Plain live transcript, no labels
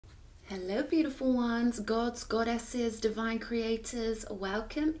Hello beautiful ones, gods, goddesses, divine creators,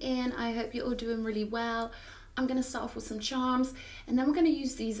 welcome in. I hope you're all doing really well. I'm going to start off with some charms and then we're going to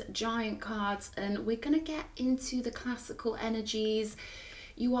use these giant cards and we're going to get into the classical energies.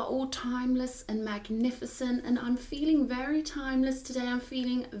 You are all timeless and magnificent, and I'm feeling very timeless today. I'm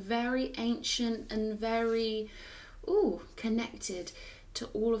feeling very ancient and very connected to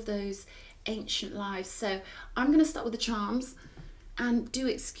all of those ancient lives. So I'm going to start with the charms. And do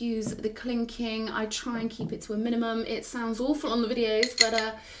excuse the clinking. I try and keep it to a minimum. It sounds awful on the videos,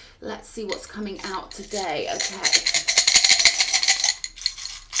 but let's see what's coming out today.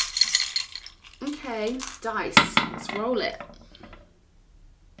 Okay, dice. Let's roll it.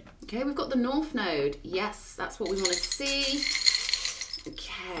 Okay, we've got the North Node. Yes, that's what we want to see.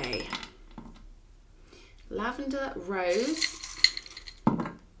 Okay. Lavender Rose.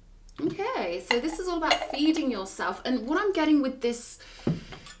 Okay, so this is all about feeding yourself, and what I'm getting with this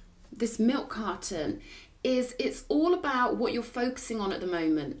milk carton is it's all about what you're focusing on at the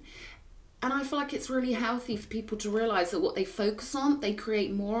moment. And I feel like it's really healthy for people to realize that what they focus on, they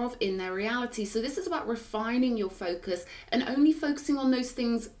create more of in their reality. So this is about refining your focus and only focusing on those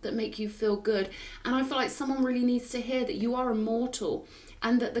things that make you feel good. And I feel like someone really needs to hear that you are immortal,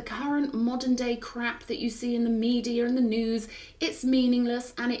 and that the current modern day crap that you see in the media and the news, it's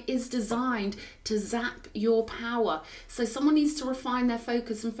meaningless and it is designed to zap your power. So someone needs to refine their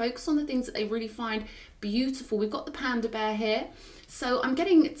focus and focus on the things that they really find beautiful. We've got the panda bear here. So I'm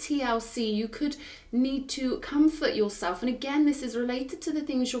getting TLC. You could need to comfort yourself. And again, this is related to the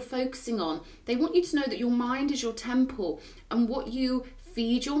things you're focusing on. They want you to know that your mind is your temple, and what you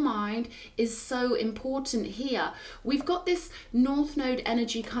feed your mind is so important here. We've got this North Node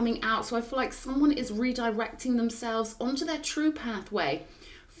energy coming out, so I feel like someone is redirecting themselves onto their true pathway,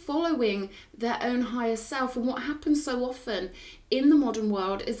 following their own higher self. And what happens so often in the modern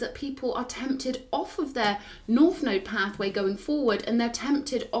world is that people are tempted off of their North Node pathway going forward, and they're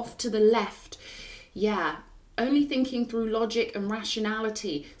tempted off to the left. Yeah, only thinking through logic and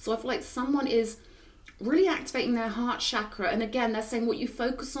rationality. So I feel like someone is really activating their heart chakra, and again, they're saying what you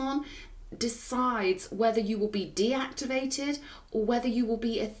focus on decides whether you will be deactivated or whether you will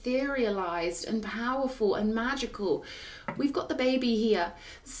be etherealized and powerful and magical. We've got the baby here,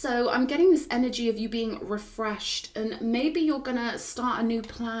 so I'm getting this energy of you being refreshed, and maybe you're gonna start a new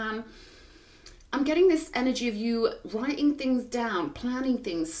plan. I'm getting this energy of you writing things down, planning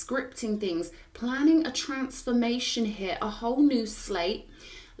things, scripting things, planning a transformation here, a whole new slate.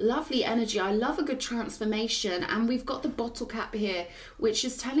 Lovely energy. I love a good transformation. And we've got the bottle cap here, which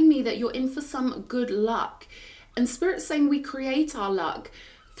is telling me that you're in for some good luck. And Spirit's saying we create our luck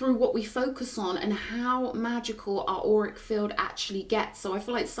through what we focus on and how magical our auric field actually gets. So I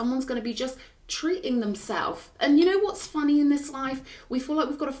feel like someone's going to be just treating themselves. And you know what's funny in this life? We feel like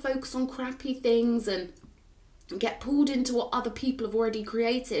we've got to focus on crappy things and get pulled into what other people have already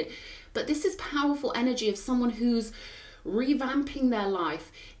created. But this is powerful energy of someone who's revamping their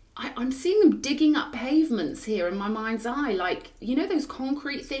life. I'm seeing them digging up pavements here in my mind's eye, like, you know, those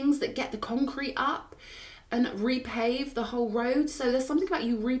concrete things that get the concrete up and repave the whole road. So there's something about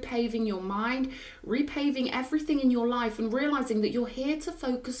you repaving your mind, repaving everything in your life, and realizing that you're here to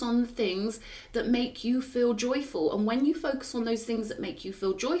focus on the things that make you feel joyful. And when you focus on those things that make you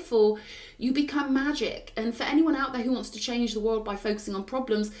feel joyful, you become magic. And for anyone out there who wants to change the world by focusing on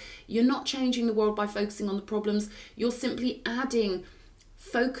problems, you're not changing the world by focusing on the problems. You're simply adding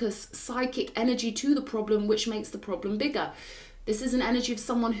focus, psychic energy to the problem, which makes the problem bigger. This is an energy of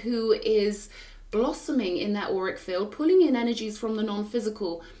someone who is blossoming in their auric field, pulling in energies from the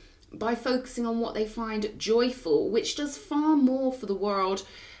non-physical by focusing on what they find joyful, which does far more for the world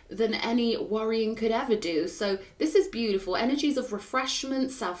than any worrying could ever do. So this is beautiful. Energies of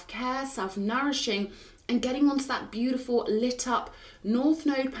refreshment, self-care, self-nourishing, and getting onto that beautiful lit up North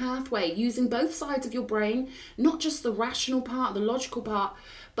Node pathway, using both sides of your brain, not just the rational part, the logical part,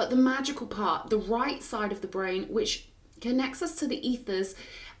 but the magical part, the right side of the brain, which connects us to the ethers.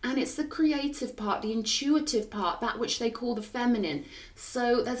 And it's the creative part, the intuitive part, that which they call the feminine.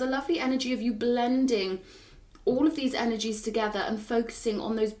 So there's a lovely energy of you blending all of these energies together and focusing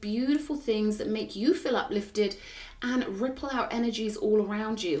on those beautiful things that make you feel uplifted and ripple out energies all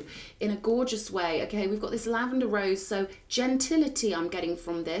around you in a gorgeous way. Okay, we've got this lavender rose, so gentility I'm getting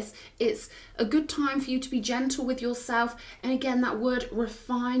from this. It's a good time for you to be gentle with yourself. And again, that word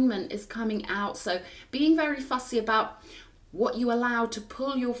refinement is coming out. So being very fussy about what you allow to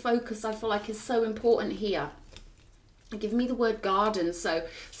pull your focus, I feel like, is so important here. Give me the word garden. So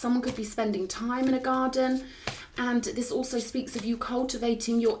someone could be spending time in a garden, and this also speaks of you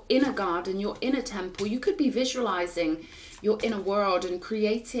cultivating your inner garden, your inner temple. You could be visualizing your inner world and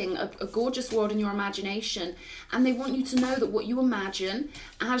creating a gorgeous world in your imagination. And they want you to know that what you imagine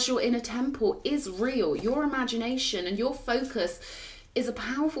as your inner temple is real. Your imagination and your focus is a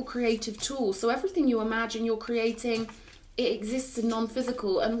powerful creative tool. So everything you imagine you're creating, it exists in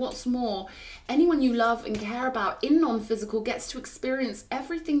non-physical. And what's more, anyone you love and care about in non-physical gets to experience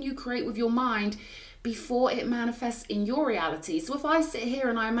everything you create with your mind before it manifests in your reality. So if I sit here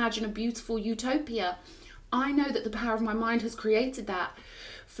and I imagine a beautiful utopia, I know that the power of my mind has created that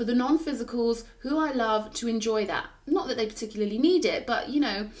for the non-physicals who I love to enjoy that. Not that they particularly need it, but you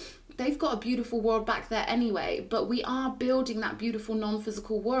know, they've got a beautiful world back there anyway. But we are building that beautiful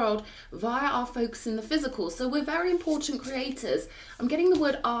non-physical world via our focus in the physical. So we're very important creators. I'm getting the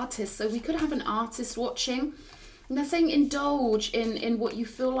word artist, so we could have an artist watching. And they're saying indulge in what you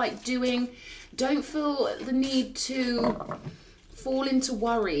feel like doing. Don't feel the need to fall into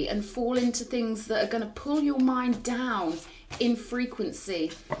worry and fall into things that are going to pull your mind down in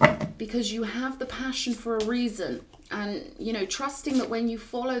frequency, because you have the passion for a reason. And you know, trusting that when you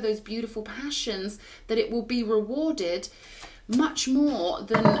follow those beautiful passions that it will be rewarded much more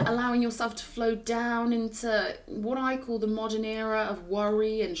than allowing yourself to flow down into what I call the modern era of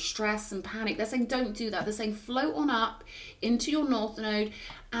worry and stress and panic. They're saying don't do that. They're saying float on up into your North Node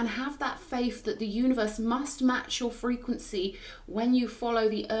and have that faith that the universe must match your frequency when you follow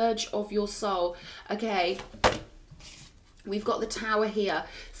the urge of your soul. Okay, we've got the Tower here.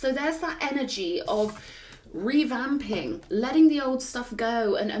 So there's that energy of revamping, letting the old stuff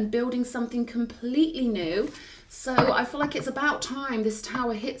go and building something completely new. So I feel like it's about time this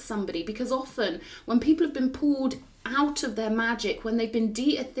Tower hits somebody, because often when people have been pulled out of their magic, when they've been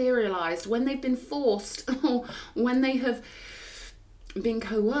de-etherealized, when they've been forced, or when they have been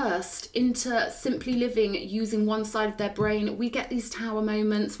coerced into simply living using one side of their brain, we get these Tower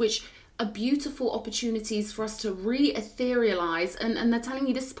moments, which are beautiful opportunities for us to re-etherealize. And they're telling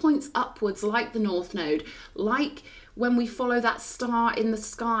you this points upwards, like the North Node, like when we follow that star in the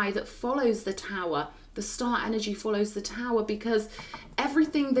sky that follows the Tower. The star energy follows the Tower, because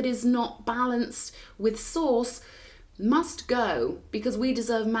everything that is not balanced with source must go, because we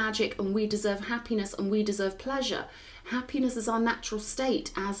deserve magic and we deserve happiness and we deserve pleasure. Happiness is our natural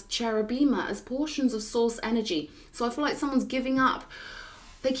state as cherubima, as portions of source energy. So I feel like someone's giving up.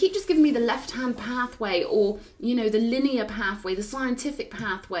 They keep just giving me the left-hand pathway, or, you know, the linear pathway, the scientific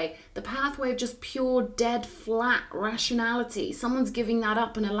pathway, the pathway of just pure, dead, flat rationality. Someone's giving that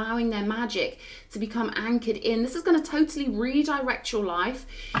up and allowing their magic to become anchored in. This is going to totally redirect your life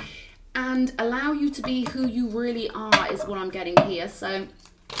and allow you to be who you really are, is what I'm getting here. So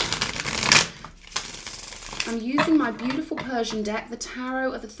I'm using my beautiful Persian deck, the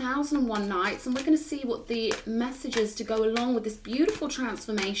Tarot of 1001 Nights, and we're going to see what the messages to go along with this beautiful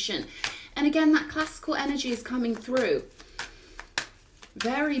transformation. And again, that classical energy is coming through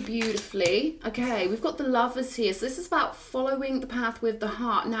very beautifully. Okay, we've got the Lovers here. So this is about following the path with the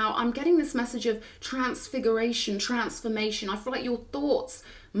heart. Now, I'm getting this message of transfiguration, transformation. I feel like your thoughts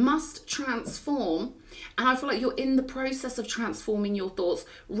must transform, and I feel like you're in the process of transforming your thoughts,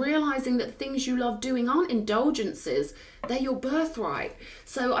 realizing that the things you love doing aren't indulgences, they're your birthright.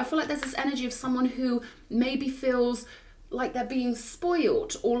 So I feel like there's this energy of someone who maybe feels like they're being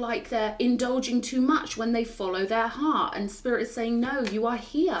spoiled, or like they're indulging too much when they follow their heart, and Spirit is saying no, you are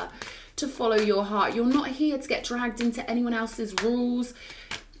here to follow your heart. You're not here to get dragged into anyone else's rules.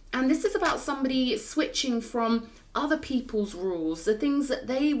 And this is about somebody switching from other people's rules, the things that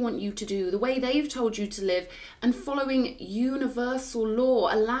they want you to do, the way they've told you to live, and following universal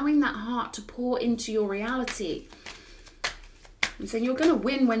law, allowing that heart to pour into your reality. And saying you're going to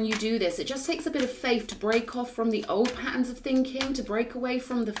win when you do this. It just takes a bit of faith to break off from the old patterns of thinking, to break away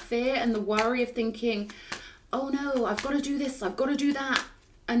from the fear and the worry of thinking, oh no, I've got to do this, I've got to do that,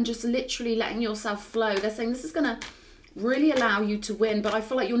 and just literally letting yourself flow. They're saying this is going to really allow you to win, but I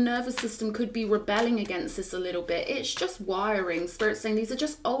feel like your nervous system could be rebelling against this a little bit. It's just wiring. Spirit's saying these are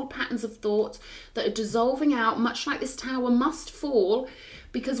just old patterns of thought that are dissolving out, much like this Tower must fall,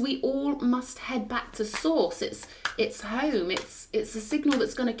 because we all must head back to source. It's home. It's a signal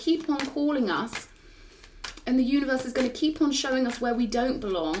that's going to keep on calling us, and the universe is going to keep on showing us where we don't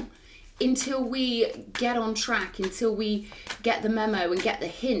belong until we get on track, until we get the memo and get the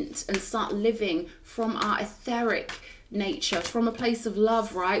hint and start living from our etheric nature, from a place of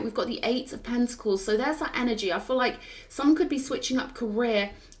love, right? We've got the 8 of Pentacles, so there's that energy. I feel like someone could be switching up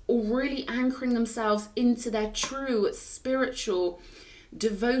career, or really anchoring themselves into their true spiritual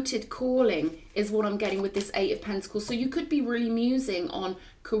devoted calling, is what I'm getting with this 8 of Pentacles. So you could be really musing on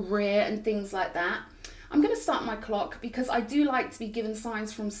career and things like that. I'm going to start my clock because I do like to be given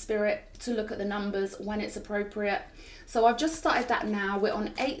signs from spirit to look at the numbers when it's appropriate. So I've just started that now. We're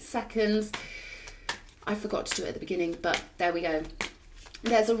on 8 seconds. I forgot to do it at the beginning, but there we go.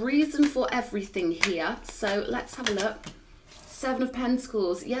 There's a reason for everything here. So let's have a look. 7 of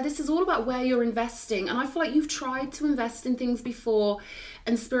Pentacles. Yeah, this is all about where you're investing. And I feel like you've tried to invest in things before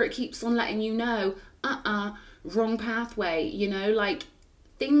and spirit keeps on letting you know, wrong pathway, you know, like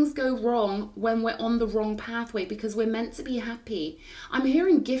things go wrong when we're on the wrong pathway because we're meant to be happy. I'm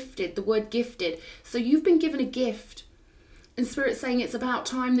hearing gifted, the word gifted. So you've been given a gift and spirit's saying it's about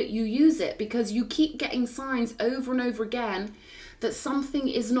time that you use it because you keep getting signs over and over again that something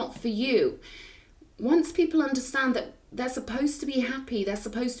is not for you. Once people understand that they're supposed to be happy, they're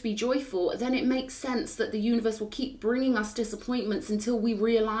supposed to be joyful, then it makes sense that the universe will keep bringing us disappointments until we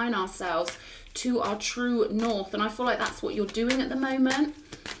realign ourselves to our true north. And I feel like that's what you're doing at the moment.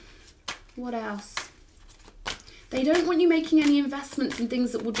 What else? They don't want you making any investments in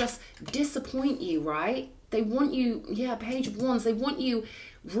things that will just disappoint you, right? They want you, yeah, Page of Wands, they want you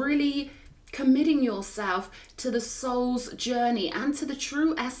really committing yourself to the soul's journey and to the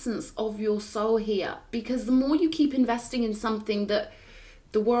true essence of your soul here. Because the more you keep investing in something that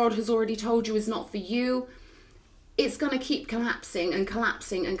the world has already told you is not for you, it's going to keep collapsing and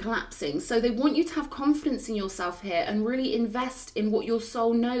collapsing and collapsing. So they want you to have confidence in yourself here and really invest in what your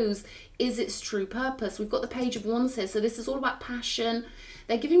soul knows is its true purpose. We've got the Page of Wands here. So this is all about passion.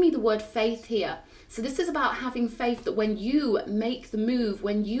 They're giving me the word faith here. So this is about having faith that when you make the move,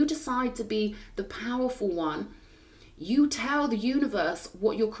 when you decide to be the powerful one, you tell the universe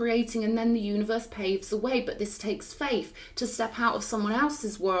what you're creating and then the universe paves the way. But this takes faith to step out of someone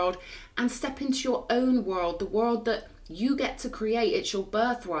else's world and step into your own world, the world that you get to create. It's your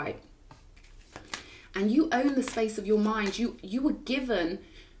birthright. And you own the space of your mind. You were given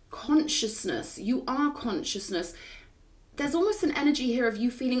consciousness. You are consciousness. There's almost an energy here of you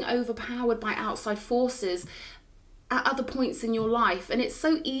feeling overpowered by outside forces at other points in your life, and it's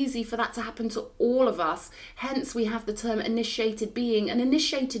so easy for that to happen to all of us. Hence we have the term initiated being. An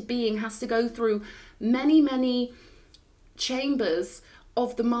initiated being has to go through many chambers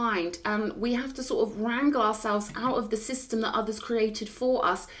of the mind, and we have to sort of wrangle ourselves out of the system that others created for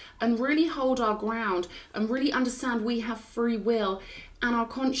us and really hold our ground and really understand we have free will and our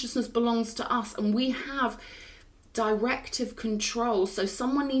consciousness belongs to us and we have directive control. So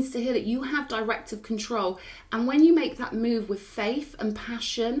someone needs to hear that you have directive control, and when you make that move with faith and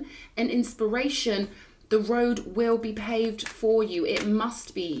passion and inspiration, the road will be paved for you. It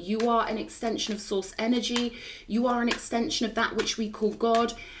must be. You are an extension of source energy. You are an extension of that which we call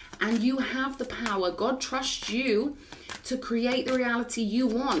God, and you have the power. God trusts you to create the reality you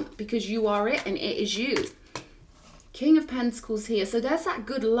want because you are it and it is you. King of Pentacles here. So there's that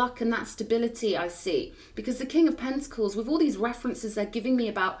good luck and that stability I see. Because the King of Pentacles, with all these references they're giving me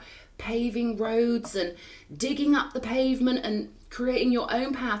about paving roads and digging up the pavement and creating your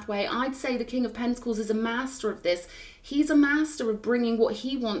own pathway, I'd say the King of Pentacles is a master of this. He's a master of bringing what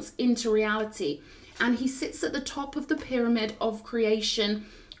he wants into reality. And he sits at the top of the pyramid of creation,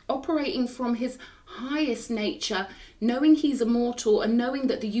 operating from his highest nature, knowing he's immortal and knowing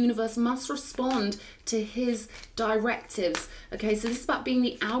that the universe must respond to his directives. Okay, so this is about being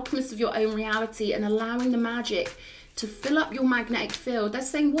the alchemist of your own reality and allowing the magic to fill up your magnetic field. They're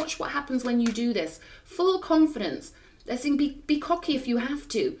saying watch what happens when you do this. Full confidence. They're saying be cocky if you have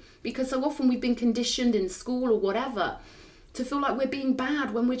to, because so often we've been conditioned in school or whatever to feel like we're being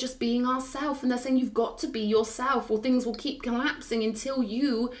bad when we're just being ourselves. And they're saying you've got to be yourself or things will keep collapsing until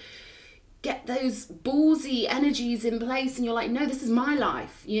you get those ballsy energies in place and you're like, no, this is my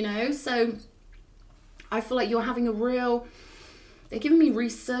life, you know? So I feel like you're having a real, they're giving me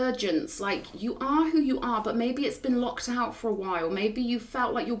resurgence. Like you are who you are, but maybe it's been locked out for a while. Maybe you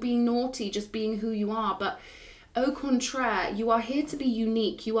felt like you're being naughty just being who you are, but au contraire, you are here to be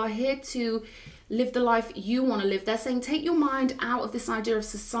unique. You are here to live the life you want to live. They're saying take your mind out of this idea of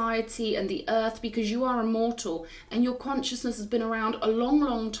society and the earth because you are immortal and your consciousness has been around a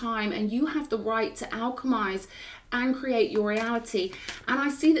long time and you have the right to alchemize and create your reality. And I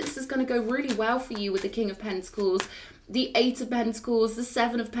see that this is going to go really well for you with the King of Pentacles, the 8 of Pentacles, the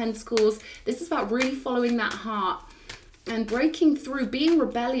 7 of Pentacles. This is about really following that heart and breaking through, being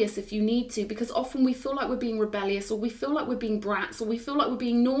rebellious if you need to, because often we feel like we're being rebellious or we feel like we're being brats or we feel like we're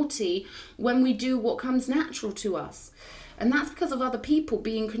being naughty when we do what comes natural to us. And that's because of other people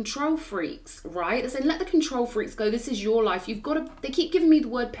being control freaks, right? They're saying let the control freaks go. This is your life. You've got to, they keep giving me the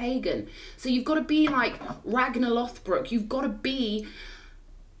word pagan. So you've got to be like Ragnar Lothbrok. You've got to be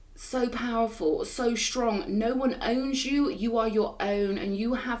so powerful, so strong. No one owns you. You are your own, and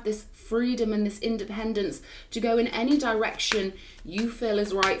you have this freedom and this independence to go in any direction you feel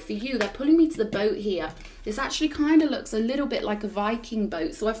is right for you. They're pulling me to the boat here. This actually kind of looks a little bit like a Viking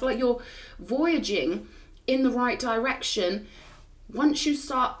boat. So I feel like you're voyaging in the right direction. Once you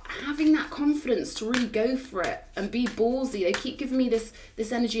start having that confidence to really go for it and be ballsy, they keep giving me this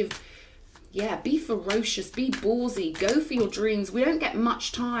energy of, yeah, be ferocious, be ballsy, go for your dreams. We don't get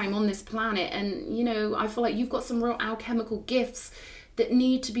much time on this planet, and you know, I feel like you've got some real alchemical gifts that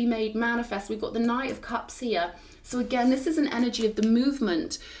need to be made manifest. We've got the Knight of Cups here. So again, this is an energy of the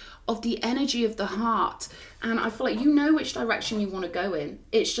movement, of the energy of the heart, and I feel like you know which direction you want to go in.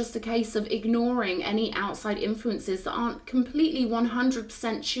 It's just a case of ignoring any outside influences that aren't completely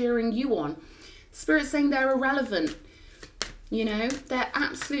 100% cheering you on. Spirit's saying they're irrelevant. You know, they're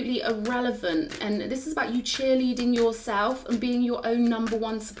absolutely irrelevant. And this is about you cheerleading yourself and being your own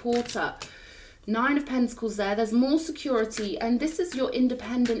 #1 supporter. 9 of Pentacles there. There's more security. And this is your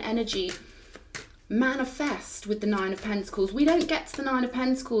independent energy manifest with the 9 of Pentacles. We don't get to the 9 of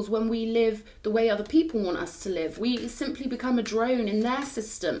Pentacles when we live the way other people want us to live. We simply become a drone in their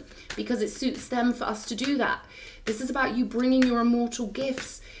system because it suits them for us to do that. This is about you bringing your immortal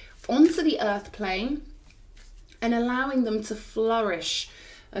gifts onto the earth plane and allowing them to flourish.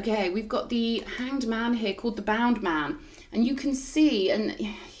 Okay, we've got the Hanged Man here called the Bound Man. And you can see, and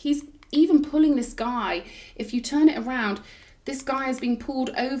he's even pulling this guy. If you turn it around, this guy is being pulled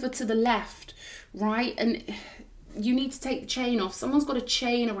over to the left, right? And you need to take the chain off. Someone's got a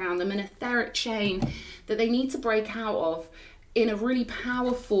chain around them, an etheric chain that they need to break out of in a really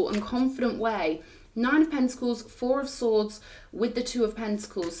powerful and confident way. 9 of Pentacles, 4 of Swords with the 2 of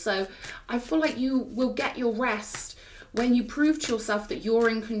Pentacles. So I feel like you will get your rest when you prove to yourself that you're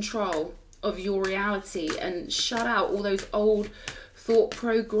in control of your reality and shut out all those old thought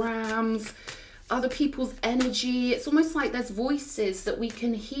programs, other people's energy. It's almost like there's voices that we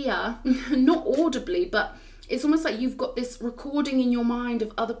can hear, not audibly, but it's almost like you've got this recording in your mind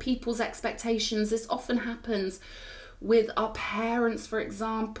of other people's expectations. This often happens with our parents, for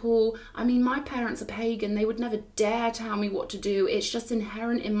example. I mean, my parents are pagan. They would never dare tell me what to do. It's just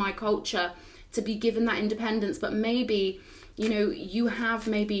inherent in my culture to be given that independence. But maybe, you know, you have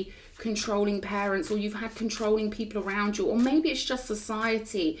maybe controlling parents, or you've had controlling people around you, or maybe it's just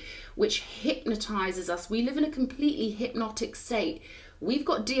society which hypnotizes us. We live in a completely hypnotic state. We've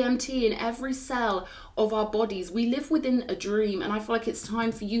got DMT in every cell of our bodies. We live within a dream, and I feel like it's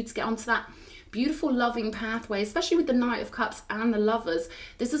time for you to get onto that beautiful loving pathway, especially with the Knight of Cups and the Lovers.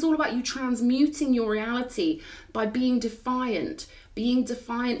 This is all about you transmuting your reality by being defiant, being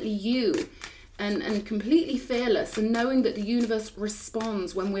defiantly you, and completely fearless, and knowing that the universe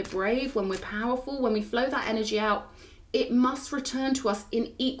responds when we're brave, when we're powerful, when we flow that energy out. It must return to us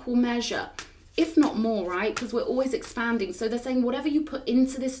in equal measure, if not more, right? Because we're always expanding. So they're saying whatever you put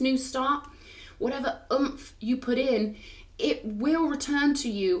into this new start, whatever oomph you put in, it will return to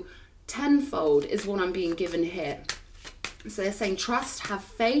you tenfold, is what I'm being given here. So they're saying trust, have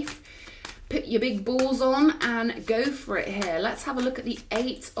faith, put your big balls on and go for it here. Let's have a look at the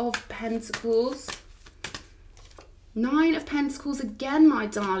 8 of Pentacles. 9 of Pentacles again, my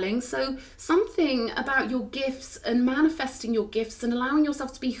darling. So something about your gifts and manifesting your gifts and allowing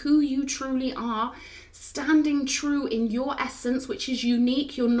yourself to be who you truly are, standing true in your essence, which is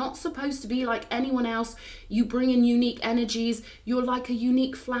unique. You're not supposed to be like anyone else. You bring in unique energies. You're like a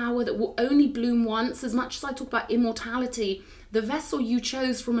unique flower that will only bloom once. As much as I talk about immortality, the vessel you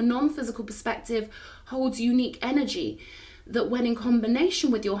chose from a non-physical perspective holds unique energy that, when in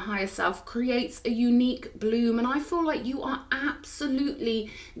combination with your higher self, creates a unique bloom. And I feel like you are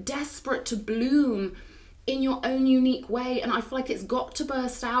absolutely desperate to bloom in your own unique way, and I feel like it's got to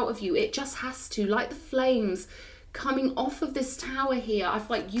burst out of you. It just has to, like the flames coming off of this tower here. I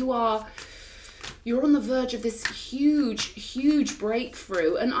feel like you're on the verge of this huge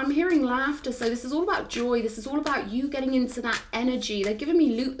breakthrough, and I'm hearing laughter. So this is all about joy. This is all about you getting into that energy. They're giving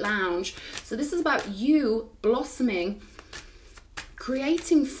me Loot Lounge. So this is about you blossoming,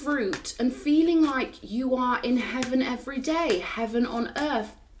 creating fruit, and feeling like you are in heaven every day, heaven on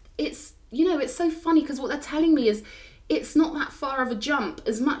earth. It's, you know, it's so funny because what they're telling me is it's not that far of a jump.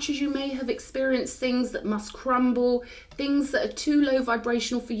 As much as you may have experienced things that must crumble, things that are too low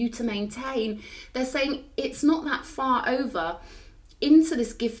vibrational for you to maintain, they're saying it's not that far over into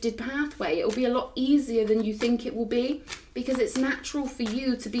this gifted pathway. It will be a lot easier than you think it will be, because it's natural for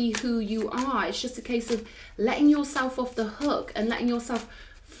you to be who you are. It's just a case of letting yourself off the hook and letting yourself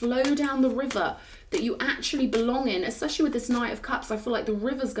flow down the river that you actually belong in. Especially with this Knight of Cups, I feel like the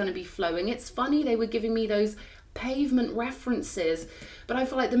river's going to be flowing. It's funny, they were giving me those pavement references, but I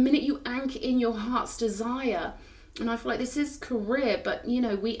feel like the minute you anchor in your heart's desire, and I feel like this is career, but you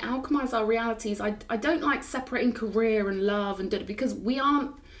know, we alchemize our realities. I don't like separating career and love and because we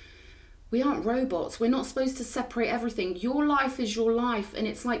aren't robots. We're not supposed to separate everything. Your life is your life, and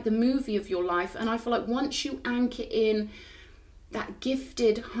it's like the movie of your life. And I feel like once you anchor in that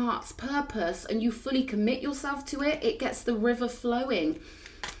gifted heart's purpose and you fully commit yourself to it, it gets the river flowing,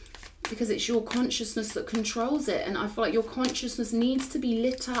 because it's your consciousness that controls it. And I feel like your consciousness needs to be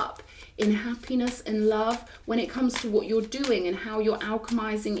lit up in happiness and love when it comes to what you're doing and how you're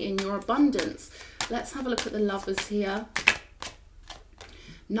alchemizing in your abundance. Let's have a look at the Lovers here.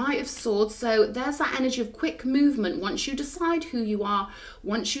 Knight of Swords. So there's that energy of quick movement. Once you decide who you are,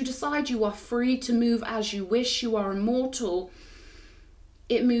 once you decide you are free to move as you wish, you are immortal,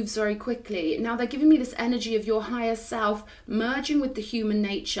 it moves very quickly. Now they're giving me this energy of your higher self merging with the human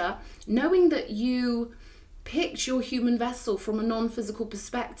nature, knowing that you picked your human vessel from a non-physical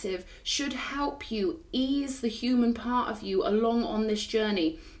perspective should help you ease the human part of you along on this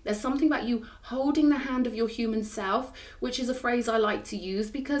journey. There's something about you holding the hand of your human self, which is a phrase I like to use,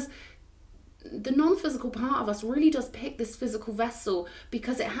 because the non-physical part of us really does pick this physical vessel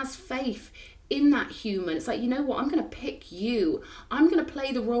because it has faith in that human. It's like, you know what, I'm going to pick you. I'm going to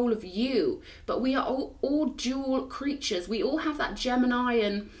play the role of you. But we are all dual creatures. We all have that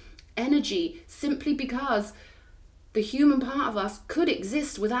Geminian energy simply because the human part of us could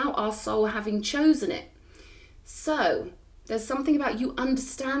exist without our soul having chosen it. So there's something about you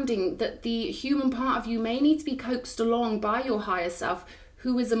understanding that the human part of you may need to be coaxed along by your higher self,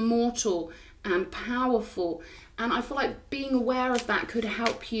 who is immortal and powerful. And I feel like being aware of that could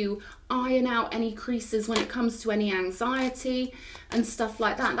help you iron out any creases when it comes to any anxiety and stuff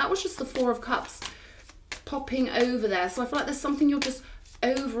like that. And that was just the Four of Cups popping over there. So I feel like there's something you're just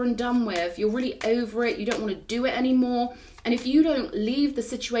over and done with. You're really over it. You don't want to do it anymore. And if you don't leave the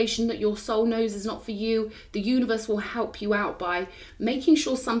situation that your soul knows is not for you, the universe will help you out by making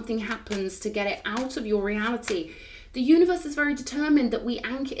sure something happens to get it out of your reality. The universe is very determined that we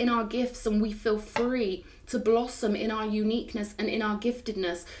anchor in our gifts and we feel free to blossom in our uniqueness and in our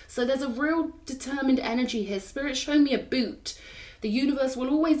giftedness. So there's a real determined energy here. Spirit's showing me a boot. The universe will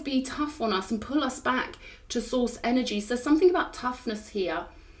always be tough on us and pull us back to source energy. So something about toughness here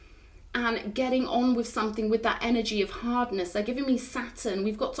and getting on with something with that energy of hardness. They're giving me Saturn.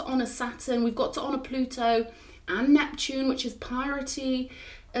 We've got to honor Saturn. We've got to honor Pluto and Neptune, which is purity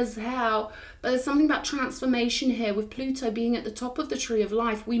as hell. But there's something about transformation here with Pluto being at the top of the tree of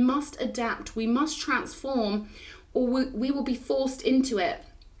life. We must adapt. We must transform, or we will be forced into it.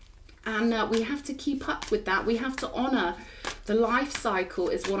 And we have to keep up with that. We have to honor the life cycle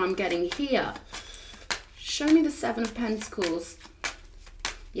is what I'm getting here. Show me the Seven of Pentacles.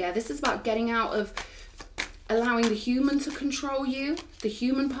 Yeah, this is about getting out of allowing the human to control you, the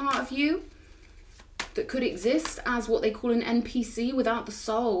human part of you that could exist as what they call an NPC without the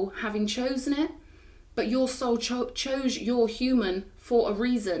soul having chosen it. But your soul chose your human for a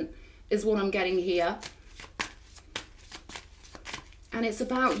reason, is what I'm getting here. And it's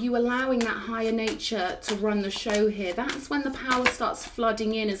about you allowing that higher nature to run the show here. That's when the power starts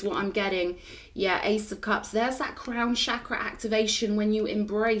flooding in, is what I'm getting. Yeah, Ace of Cups. There's that crown chakra activation when you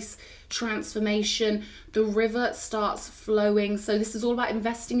embrace transformation. The river starts flowing. So this is all about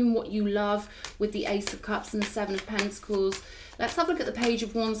investing in what you love with the Ace of Cups and the Seven of Pentacles. Let's have a look at the Page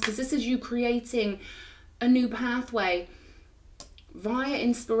of Wands, because this is you creating a new pathway via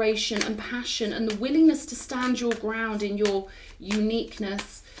inspiration and passion and the willingness to stand your ground in your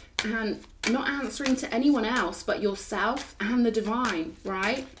uniqueness and not answering to anyone else but yourself and the divine,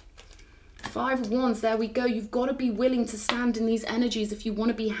 right? Five of Wands, there we go. You've got to be willing to stand in these energies if you want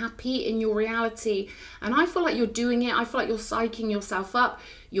to be happy in your reality. And I feel like you're doing it. I feel like you're psyching yourself up.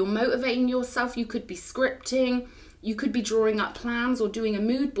 You're motivating yourself. You could be scripting. You could be drawing up plans or doing a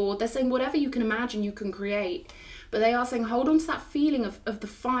mood board. They're saying whatever you can imagine, you can create. But they are saying hold on to that feeling of the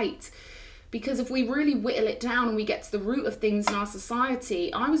fight. Because if we really whittle it down and we get to the root of things in our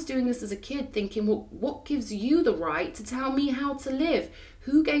society, I was doing this as a kid thinking, well, what gives you the right to tell me how to live?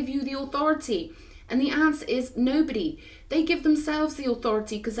 Who gave you the authority? And the answer is nobody. They give themselves the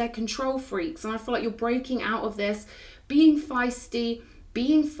authority because they're control freaks. And I feel like you're breaking out of this, being feisty,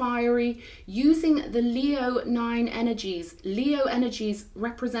 being fiery, using the Leo 9 energies. Leo energies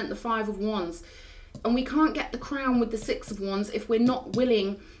represent the Five of Wands. And we can't get the crown with the Six of Wands if we're not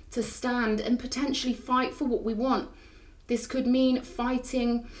willing to stand and potentially fight for what we want. This could mean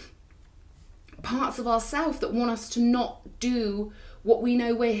fighting parts of ourselves that want us to not do what we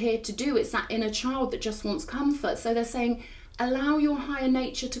know we're here to do. It's that inner child that just wants comfort. So they're saying allow your higher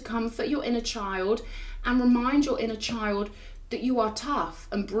nature to comfort your inner child and remind your inner child that you are tough,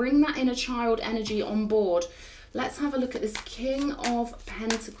 and bring that inner child energy on board. Let's have a look at this King of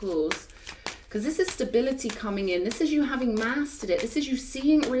Pentacles, because this is stability coming in. This is you having mastered it. This is you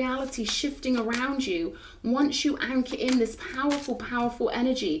seeing reality shifting around you once you anchor in this powerful, powerful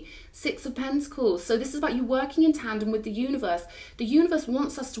energy. Six of Pentacles. So this is about you working in tandem with the universe. The universe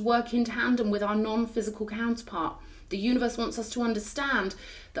wants us to work in tandem with our non-physical counterpart. The universe wants us to understand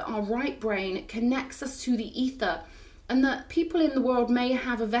that our right brain connects us to the ether, and that people in the world may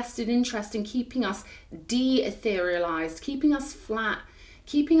have a vested interest in keeping us de-etherealized, keeping us flat,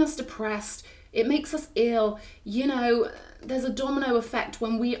 keeping us depressed. It makes us ill. You know, there's a domino effect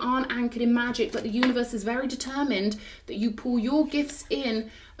when we aren't anchored in magic, but the universe is very determined that you pull your gifts in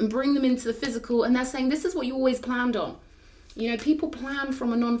and bring them into the physical. And they're saying this is what you always planned on. You know, people plan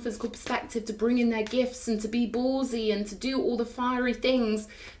from a non-physical perspective to bring in their gifts and to be ballsy and to do all the fiery things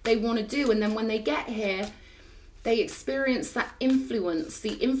they want to do. And then when they get here, they experience that influence,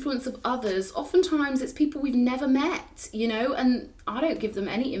 the influence of others. Oftentimes it's people we've never met, you know, and I don't give them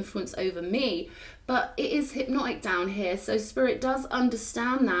any influence over me, but it is hypnotic down here. So Spirit does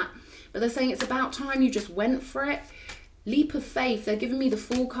understand that, but they're saying it's about time you just went for it. Leap of faith. They're giving me the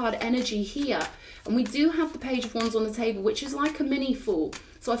Fool card energy here. And we do have the Page of Wands on the table, which is like a mini Fool.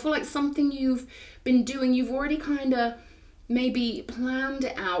 So I feel like something you've been doing, you've already kind of maybe planned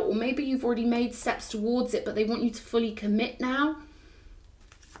it out, or maybe you've already made steps towards it, but they want you to fully commit now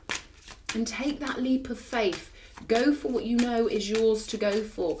and take that leap of faith. Go for what you know is yours to go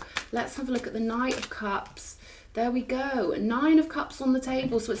for. Let's have a look at the Knight of Cups. There we go. 9 of Cups on the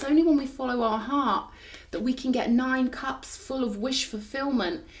table. So it's only when we follow our heart that we can get 9 cups full of wish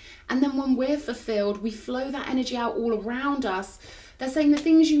fulfillment. And then when we're fulfilled, we flow that energy out all around us. They're saying the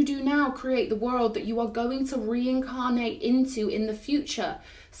things you do now create the world that you are going to reincarnate into in the future.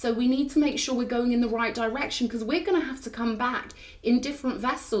 So we need to make sure we're going in the right direction, because we're going to have to come back in different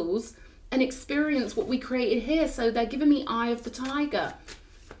vessels and experience what we created here. So they're giving me Eye of the Tiger.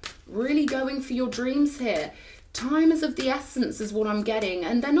 Really going for your dreams here. Time is of the essence is what I'm getting.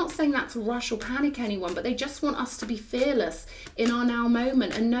 And they're not saying that to rush or panic anyone, but they just want us to be fearless in our now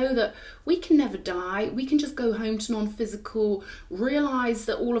moment and know that we can never die. We can just go home to non-physical, realize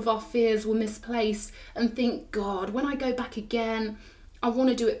that all of our fears were misplaced, and think, God, when I go back again, I want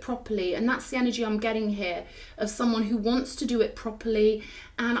to do it properly. And that's the energy I'm getting here of someone who wants to do it properly.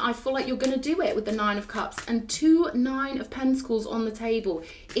 And I feel like you're going to do it with the 9 of Cups and 2 9 of Pentacles on the table.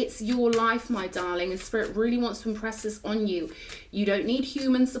 It's your life, my darling, and Spirit really wants to impress this on you. You don't need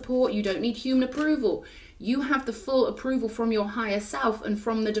human support. You don't need human approval. You have the full approval from your higher self and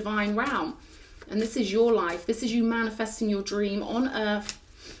from the divine realm. And this is your life. This is you manifesting your dream on earth.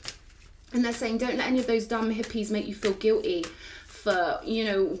 And they're saying, don't let any of those dumb hippies make you feel guilty for, you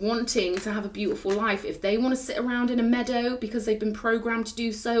know, wanting to have a beautiful life. If they want to sit around in a meadow because they've been programmed to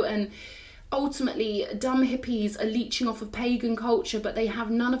do so, and ultimately dumb hippies are leeching off of pagan culture, but they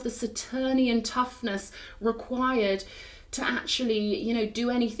have none of the Saturnian toughness required to actually, you know, do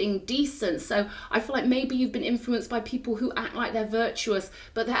anything decent. So I feel like maybe you've been influenced by people who act like they're virtuous,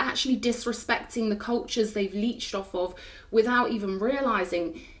 but they're actually disrespecting the cultures they've leeched off of without even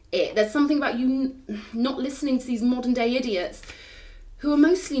realizing it. There's something about you not listening to these modern day idiots who are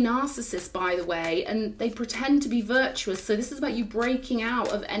mostly narcissists, by the way, and they pretend to be virtuous. So this is about you breaking out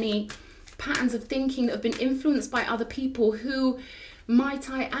of any patterns of thinking that have been influenced by other people who, might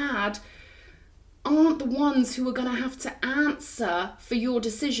I add, aren't the ones who are going to have to answer for your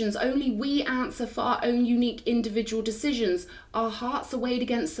decisions. Only we answer for our own unique individual decisions. Our hearts are weighed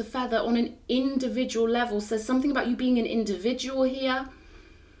against the feather on an individual level. So there's something about you being an individual here,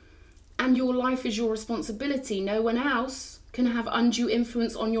 and your life is your responsibility. No one else can have undue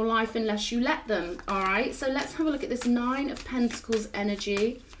influence on your life unless you let them. All right, so let's have a look at this 9 of Pentacles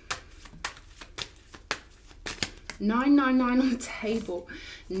energy. 999 on the table.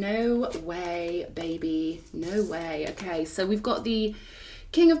 No way, baby. No way. Okay, so we've got the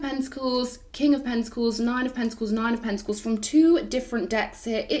King of Pentacles, 9 of Pentacles, 9 of Pentacles from 2 different decks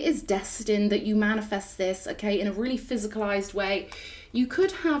here. It is destined that you manifest this, okay, in a really physicalized way. You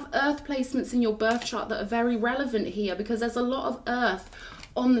could have earth placements in your birth chart that are very relevant here, because there's a lot of earth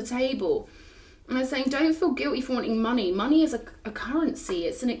on the table. And I'm saying, don't feel guilty for wanting money. Money is a currency.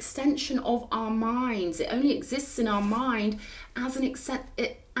 It's an extension of our minds. It only exists in our mind as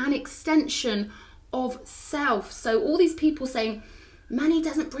an extension of self. So all these people saying, money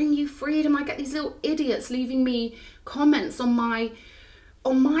doesn't bring you freedom. I get these little idiots leaving me comments on my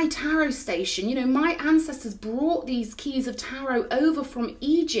tarot station. You know, my ancestors brought these keys of tarot over from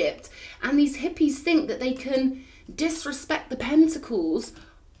Egypt, and these hippies think that they can disrespect the pentacles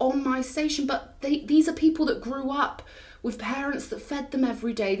on my station, but these are people that grew up with parents that fed them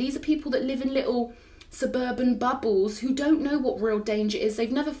every day. These are people that live in little suburban bubbles who don't know what real danger is.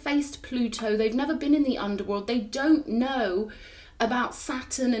 They've never faced Pluto. They've never been in the underworld. They don't know about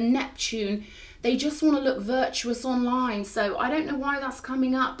Saturn and Neptune. They just want to look virtuous online. So I don't know why that's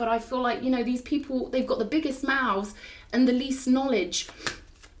coming up, but I feel like, you know, these people, they've got the biggest mouths and the least knowledge.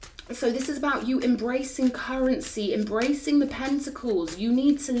 So this is about you embracing currency, embracing the pentacles. You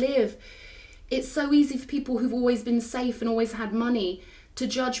need to live. It's so easy for people who've always been safe and always had money to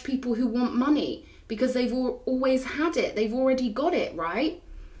judge people who want money because they've always had it. They've already got it, right?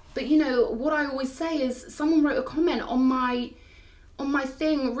 But you know, what I always say is, someone wrote a comment on my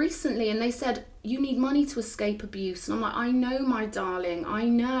thing recently and they said, you need money to escape abuse. And I'm like, I know, my darling, I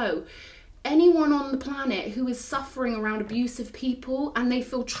know. Anyone on the planet who is suffering around abusive people and they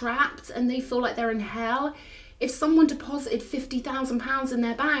feel trapped and they feel like they're in hell, if someone deposited £50,000 in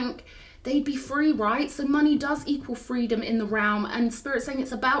their bank, they'd be free, right? So money does equal freedom in the realm, and Spirit's saying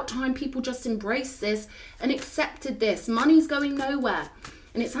it's about time people just embraced this and accepted this. Money's going nowhere,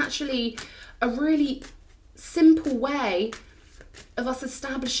 and it's actually a really simple way of us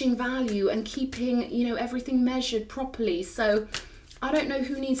establishing value and keeping, you know, everything measured properly. So I don't know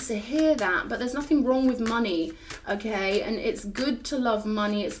who needs to hear that, but there's nothing wrong with money, okay? And it's good to love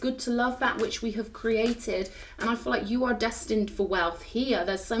money. It's good to love that which we have created. And I feel like you are destined for wealth here.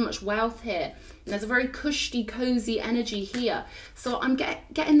 There's so much wealth here. And there's a very cushy, cozy energy here. So I'm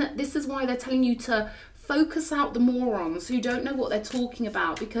getting that this is why they're telling you to focus out the morons who don't know what they're talking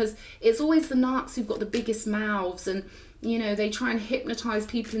about, because it's always the narcs who've got the biggest mouths, and you know, they try and hypnotize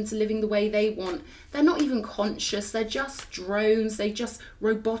people into living the way they want. They're not even conscious. They're just drones. They just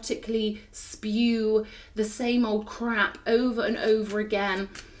robotically spew the same old crap over and over again.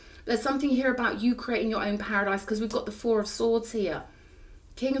 There's something here about you creating your own paradise, because we've got the Four of Swords here.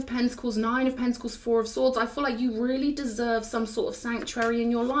 King of Pentacles, Nine of Pentacles, Four of Swords. I feel like you really deserve some sort of sanctuary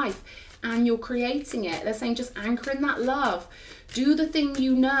in your life, and you're creating it. They're saying just anchor in that love. Do the thing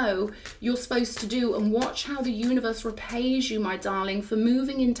you know you're supposed to do, and watch how the universe repays you, my darling, for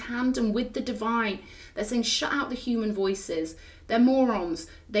moving in tandem with the divine. They're saying shut out the human voices. They're morons.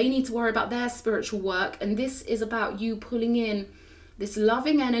 They need to worry about their spiritual work, and this is about you pulling in this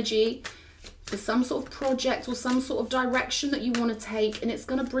loving energy for some sort of project or some sort of direction that you want to take, and it's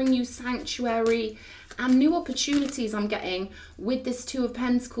going to bring you sanctuary and new opportunities. I'm getting with this Two of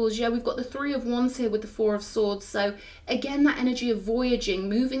Pentacles. Yeah, we've got the Three of Wands here with the Four of Swords. So again, that energy of voyaging,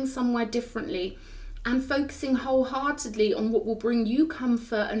 moving somewhere differently, and focusing wholeheartedly on what will bring you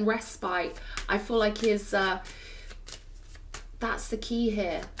comfort and respite. I feel like is that's the key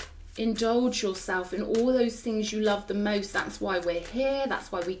here. Indulge yourself in all those things you love the most. That's why we're here.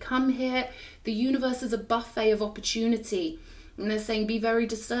 That's why we come here. The universe is a buffet of opportunity. And they're saying be very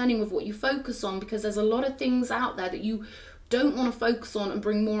discerning with what you focus on, because there's a lot of things out there that you don't want to focus on and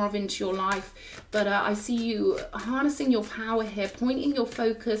bring more of into your life. But I see you harnessing your power here, pointing your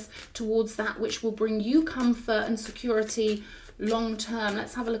focus towards that which will bring you comfort and security long term.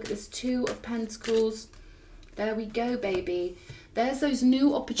 Let's have a look at this Two of Pentacles. There we go, baby. There's those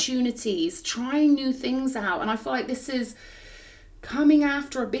new opportunities, trying new things out. And I feel like this is coming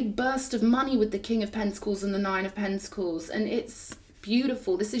after a big burst of money with the King of Pentacles and the Nine of Pentacles. And it's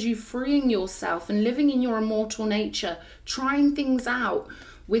beautiful. This is you freeing yourself and living in your immortal nature, trying things out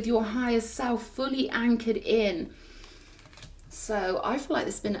with your higher self fully anchored in. So I feel like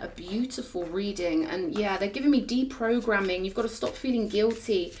this has been a beautiful reading. And yeah, they're giving me deprogramming. You've got to stop feeling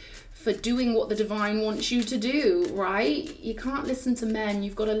guilty for doing what the divine wants you to do, right? You can't listen to men.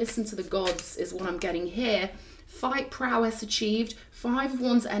 You've got to listen to the gods is what I'm getting here. Fight, prowess achieved. Five of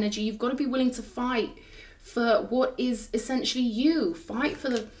Wands energy. You've got to be willing to fight for what is essentially you. Fight for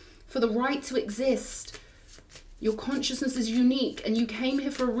the right to exist. Your consciousness is unique, and you came here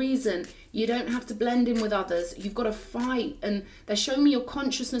for a reason. You don't have to blend in with others. You've got to fight. And they're showing me your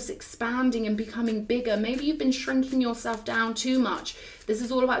consciousness expanding and becoming bigger. Maybe you've been shrinking yourself down too much. This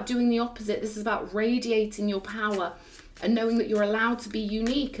is all about doing the opposite. This is about radiating your power and knowing that you're allowed to be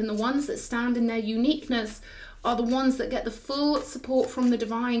unique. And the ones that stand in their uniqueness are the ones that get the full support from the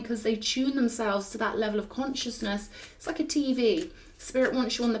divine, because they tune themselves to that level of consciousness. It's like a TV. Spirit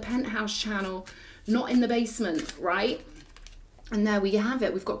wants you on the penthouse channel, not in the basement, right? And there we have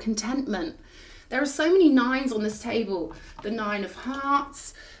it. We've got contentment. There are so many nines on this table. The Nine of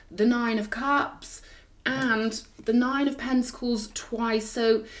Hearts, the Nine of Cups, and the Nine of Pentacles twice.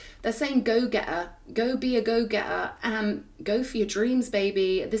 So they're saying go-getter, go be a go-getter, and go for your dreams,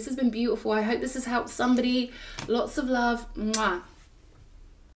 baby. This has been beautiful. I hope this has helped somebody. Lots of love. Mwah.